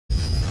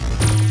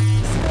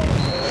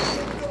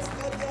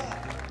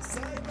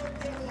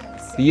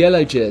The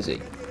yellow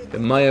jersey, the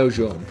maillot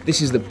jaune.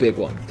 This is the big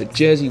one, the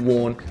jersey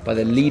worn by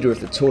the leader of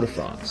the Tour de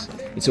France.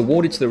 It's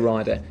awarded to the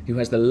rider who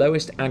has the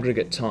lowest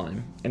aggregate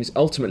time and is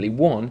ultimately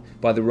won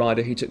by the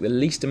rider who took the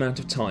least amount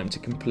of time to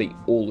complete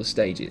all the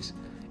stages.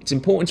 It's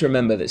important to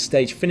remember that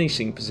stage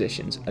finishing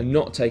positions are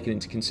not taken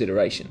into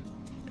consideration.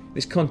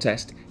 This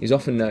contest is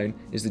often known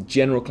as the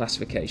general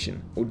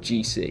classification, or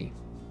GC.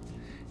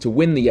 To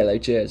win the yellow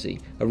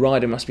jersey, a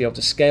rider must be able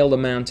to scale the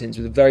mountains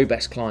with the very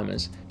best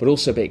climbers, but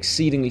also be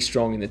exceedingly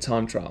strong in the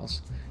time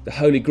trials. The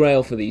holy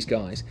grail for these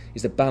guys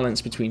is the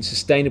balance between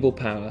sustainable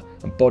power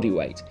and body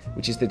weight,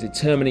 which is the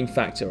determining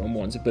factor on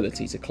one's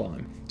ability to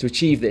climb. To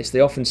achieve this, they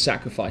often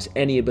sacrifice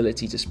any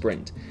ability to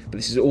sprint, but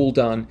this is all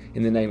done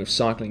in the name of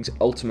cycling's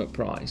ultimate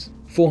prize.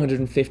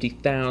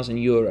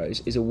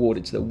 €450,000 is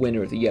awarded to the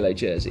winner of the yellow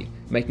jersey,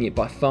 making it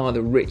by far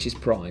the richest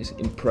prize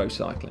in pro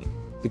cycling.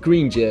 The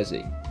green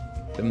jersey,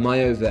 the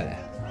maillot vert.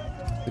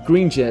 The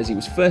green jersey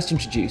was first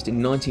introduced in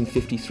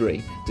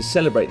 1953 to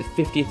celebrate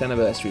the 50th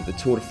anniversary of the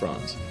Tour de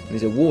France and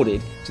is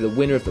awarded to the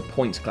winner of the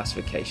points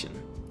classification.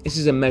 This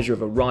is a measure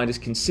of a rider's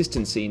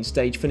consistency in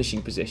stage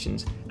finishing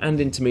positions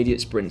and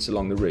intermediate sprints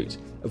along the route,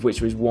 of which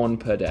there is one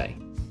per day.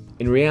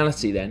 In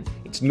reality then,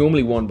 it's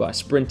normally won by a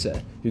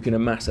sprinter who can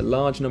amass a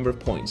large number of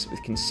points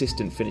with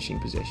consistent finishing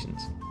positions.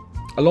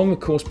 Along the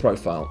course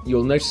profile,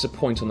 you'll notice a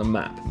point on the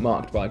map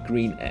marked by a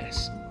green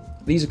S.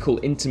 These are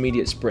called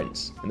intermediate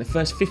sprints, and the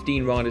first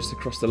 15 riders to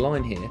cross the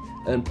line here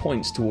earn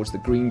points towards the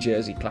green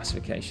jersey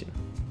classification.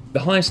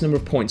 The highest number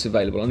of points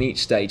available on each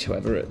stage,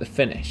 however, are at the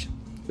finish.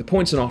 The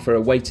points on offer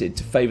are weighted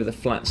to favour the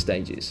flat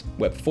stages,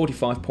 where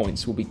 45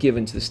 points will be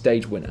given to the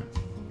stage winner.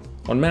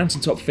 On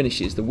mountaintop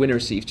finishes, the winner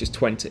receives just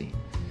 20.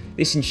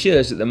 This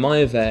ensures that the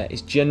maillot vert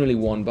is generally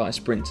won by a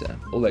sprinter,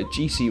 although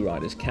GC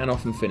riders can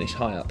often finish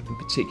high up in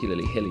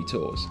particularly hilly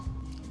tours.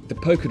 The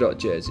polka dot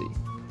jersey,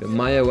 the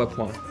maillot à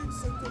points,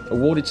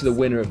 awarded to the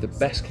winner of the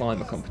best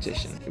climber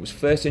competition. It was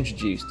first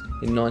introduced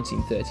in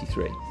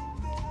 1933.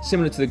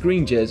 Similar to the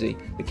green jersey,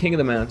 the King of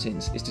the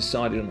Mountains is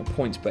decided on a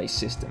points-based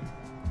system.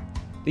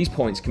 These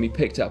points can be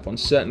picked up on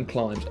certain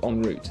climbs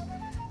en route.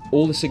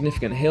 All the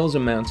significant hills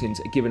and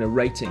mountains are given a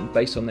rating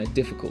based on their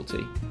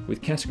difficulty,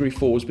 with category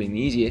 4s being the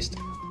easiest,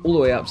 all the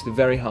way up to the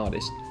very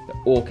hardest, the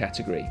ore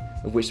category,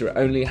 of which there are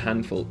only a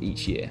handful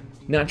each year.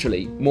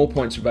 Naturally, more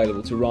points are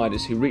available to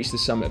riders who reach the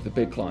summit of the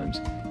big climbs,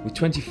 with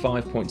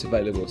 25 points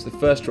available to the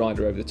first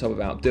rider over the top of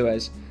Alpe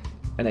d'Huez,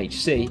 an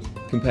HC,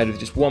 compared with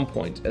just 1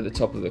 point at the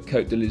top of the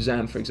Côte de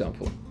Lausanne, for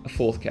example, a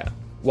fourth cap.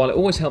 While it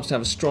always helps to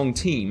have a strong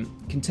team,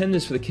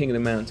 contenders for the King of the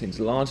Mountains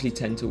largely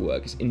tend to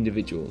work as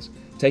individuals,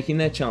 taking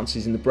their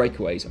chances in the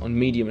breakaways on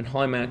medium and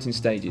high mountain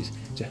stages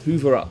to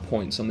hoover up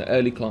points on the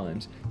early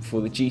climbs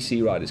before the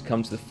GC riders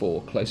come to the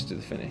fore closer to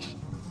the finish.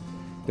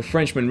 The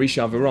Frenchman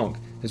Richard Virenque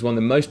has won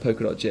the most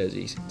polka dot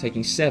jerseys,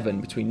 taking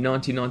 7 between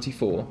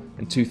 1994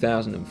 and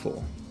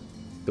 2004.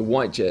 The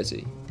white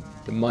jersey,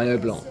 the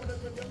maillot blanc.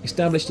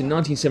 Established in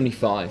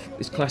 1975,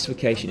 this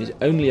classification is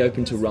only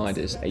open to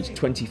riders aged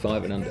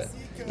 25 and under.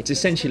 It's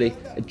essentially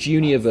a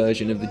junior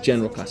version of the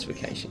general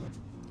classification.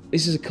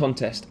 This is a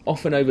contest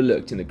often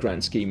overlooked in the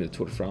grand scheme of the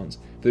Tour de France,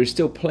 but there is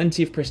still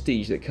plenty of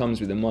prestige that comes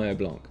with the maillot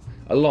blanc,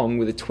 along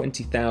with a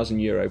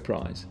 €20,000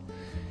 prize.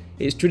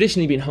 It has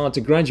traditionally been hard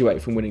to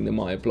graduate from winning the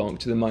maillot blanc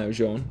to the maillot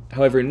jaune.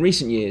 However, in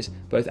recent years,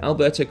 both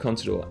Alberto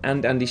Contador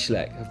and Andy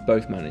Schleck have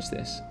both managed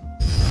this.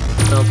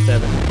 Bernard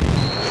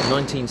Thévenet,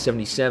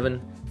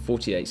 1977,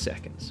 48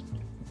 seconds.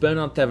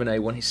 Bernard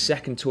Thévenet won his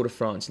second Tour de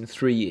France in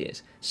 3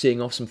 years,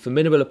 seeing off some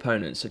formidable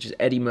opponents such as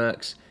Eddy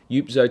Merckx,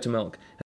 Joop Zoetemelk